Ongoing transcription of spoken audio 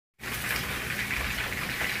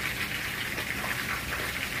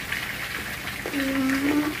One,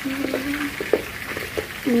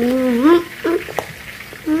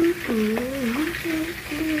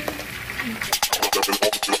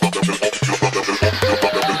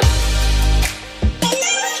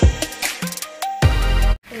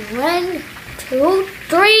 two,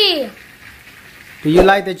 three. Do you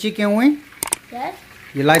like the chicken wing? Yes.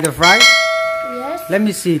 You like the fries? Yes. Let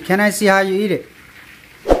me see. Can I see how you eat it?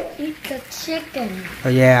 Eat the chicken. Oh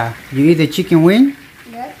yeah. You eat the chicken wing?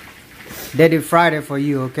 Yes. Daddy fried it for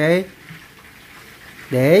you, okay?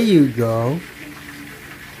 There you go.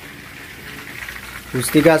 We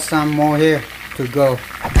still got some more here to go.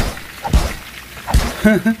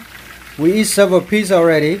 We eat several pieces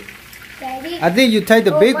already. Daddy. I think you take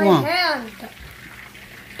the big my one. Hand.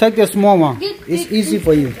 Take the small one. It's easy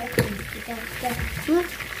for you.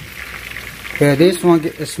 Yeah, this one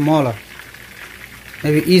is smaller.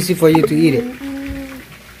 Maybe easy for you to eat it.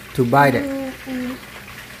 To bite it.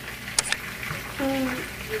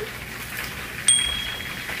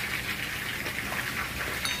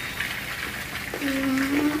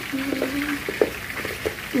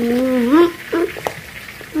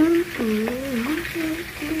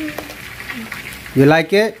 You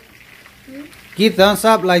like it? Give thumbs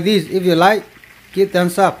up like this. If you like, give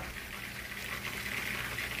thumbs up.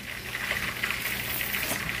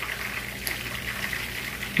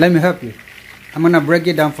 Let me help you. I'm gonna break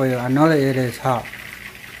it down for you. I know that it is hot.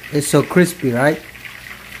 It's so crispy, right?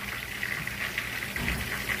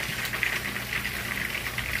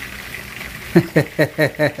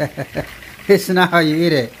 It's not how you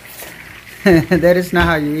eat it. That is not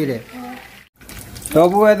how you eat it.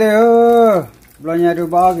 Tobu ade blonya du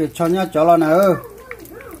ba ge chonya chola na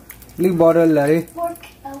li bottle lari. Walk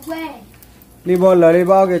away. Li bottle lari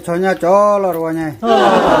ba ge chonya chola ro nya.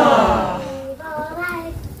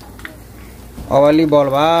 Awali bol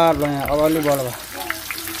ba blonya awali bol ba.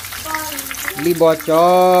 Li bo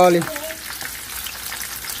choli.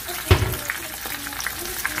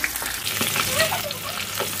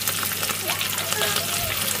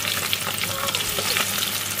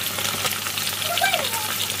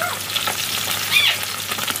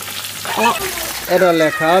 Ero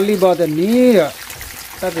le khali bo de ni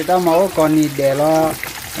ta ti ta ma ko ni de la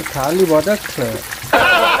khali bo da khe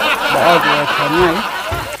ba de khanya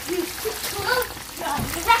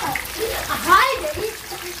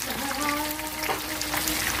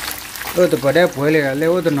o to pade phoi le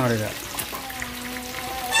o to no re ga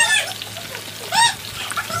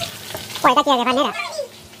quay ta chia cái phần đấy à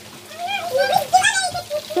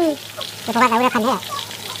cái phần này phần đấy à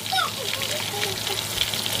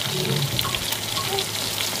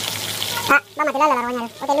ba mặt là rồi nha,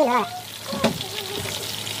 có tên nữa rồi.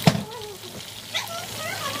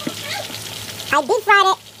 I deep fried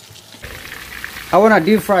it. I wanna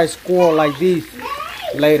deep fry squirrel like this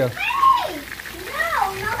later.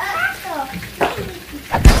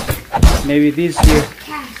 Maybe this year.